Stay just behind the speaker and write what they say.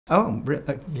Oh,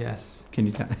 really? Yes. Can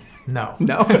you tell? No.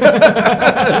 No?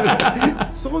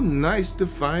 So nice to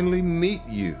finally meet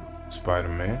you,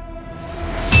 Spider-Man.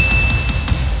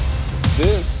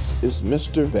 This is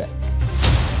Mr. Beck.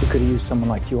 We could have used someone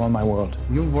like you on my world.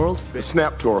 Your world? It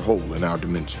snapped to a hole in our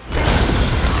dimension.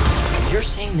 You're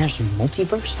saying there's a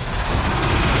multiverse?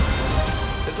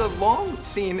 There's a long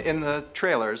scene in the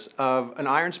trailers of an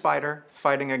Iron Spider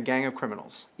fighting a gang of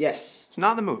criminals. Yes. It's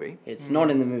not in the movie. It's not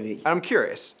in the movie. I'm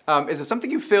curious, is it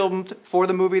something you filmed for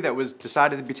the movie that was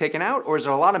decided to be taken out, or is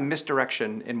there a lot of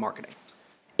misdirection in marketing?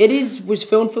 Was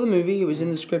filmed for the movie. It was in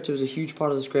the script. It was a huge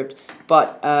part of the script.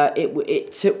 But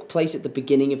it took place at the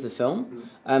beginning of the film.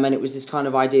 And it was this kind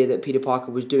of idea that Peter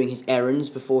Parker was doing his errands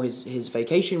before his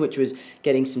vacation, which was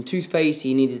getting some toothpaste.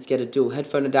 He needed to get a dual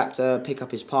headphone adapter, pick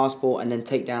up his passport, and then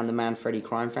take down the Man-Freddy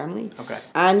crime family. Okay.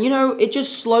 And, you know, it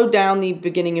just slowed down the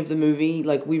beginning of the movie.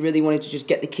 Like, we really wanted to just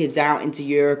get the kids out into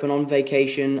Europe and on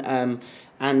vacation.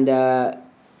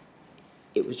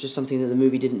 It was just something that the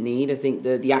movie didn't need. I think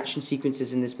the action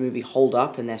sequences in this movie hold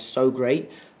up, and they're so great.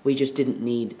 We just didn't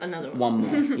need another one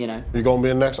more, you know? You gonna be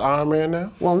the next Iron Man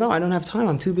now? Well, no, I don't have time.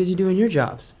 I'm too busy doing your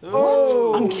jobs.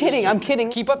 What? I'm kidding.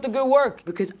 Keep up the good work.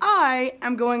 Because I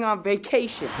am going on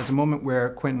vacation. There's a moment where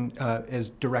Quinn is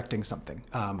directing something.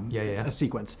 A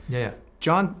sequence. Yeah.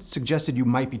 John suggested you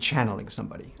might be channeling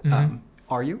somebody.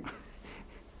 Are you?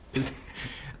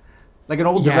 Like an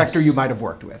old director you might have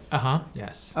worked with.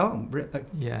 Yes. Oh, really?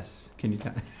 Yes. Can you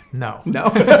tell? No.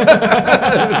 No?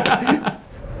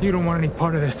 You don't want any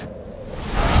part of this.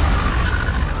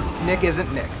 Nick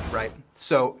isn't Nick, right?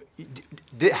 So,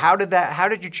 how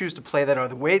did you choose to play that? Are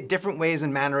there different ways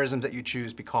and mannerisms that you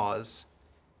choose because?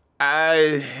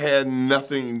 I had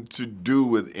nothing to do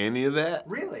with any of that.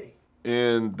 Really?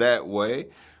 In that way.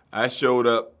 I showed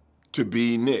up to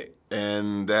be Nick,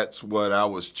 and that's what I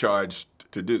was charged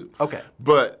to do. Okay.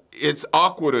 But it's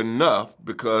awkward enough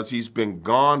because he's been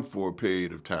gone for a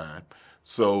period of time.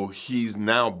 So he's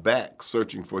now back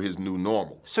searching for his new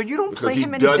normal. So you don't play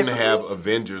him any Because he differently? doesn't have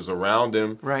Avengers around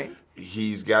him. Right.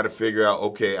 He's got to figure out,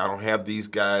 okay, I don't have these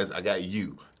guys, I got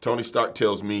you. Tony Stark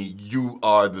tells me you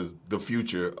are the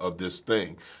future of this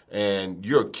thing. And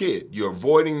you're a kid. You're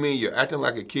avoiding me. You're acting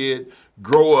like a kid.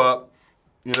 Grow up.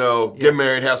 You know, get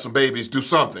married, have some babies, do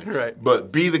something. Right.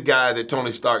 But be the guy that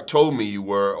Tony Stark told me you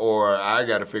were, or I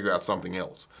got to figure out something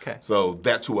else. Okay. So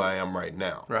that's who I am right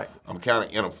now. Right. I'm kind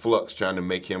of in a flux trying to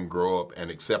make him grow up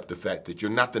and accept the fact that you're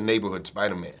not the neighborhood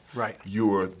Spider-Man. Right.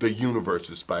 You're the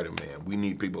universe's Spider-Man. We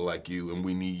need people like you, and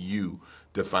we need you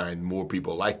to find more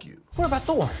people like you. What about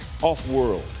Thor?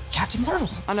 Off-world. Captain Marvel.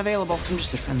 Unavailable. I'm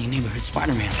just a friendly neighborhood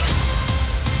Spider-Man.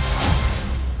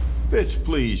 Bitch,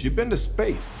 please, you've been to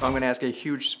space. I'm going to ask a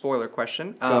huge spoiler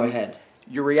question. Go ahead.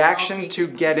 Your reaction to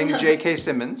getting J.K.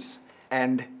 Simmons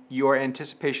and your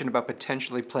anticipation about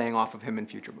potentially playing off of him in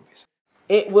future movies.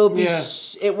 It will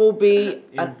be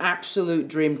an absolute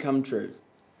dream come true.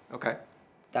 Okay.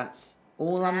 That's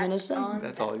all I'm gonna say.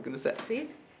 That's all you're going to say. See?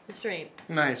 Restraint.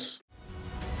 Nice.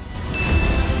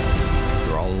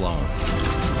 You're all alone.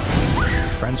 Your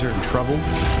friends are in trouble.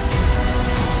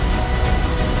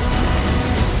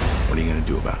 What are you going to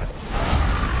do about it?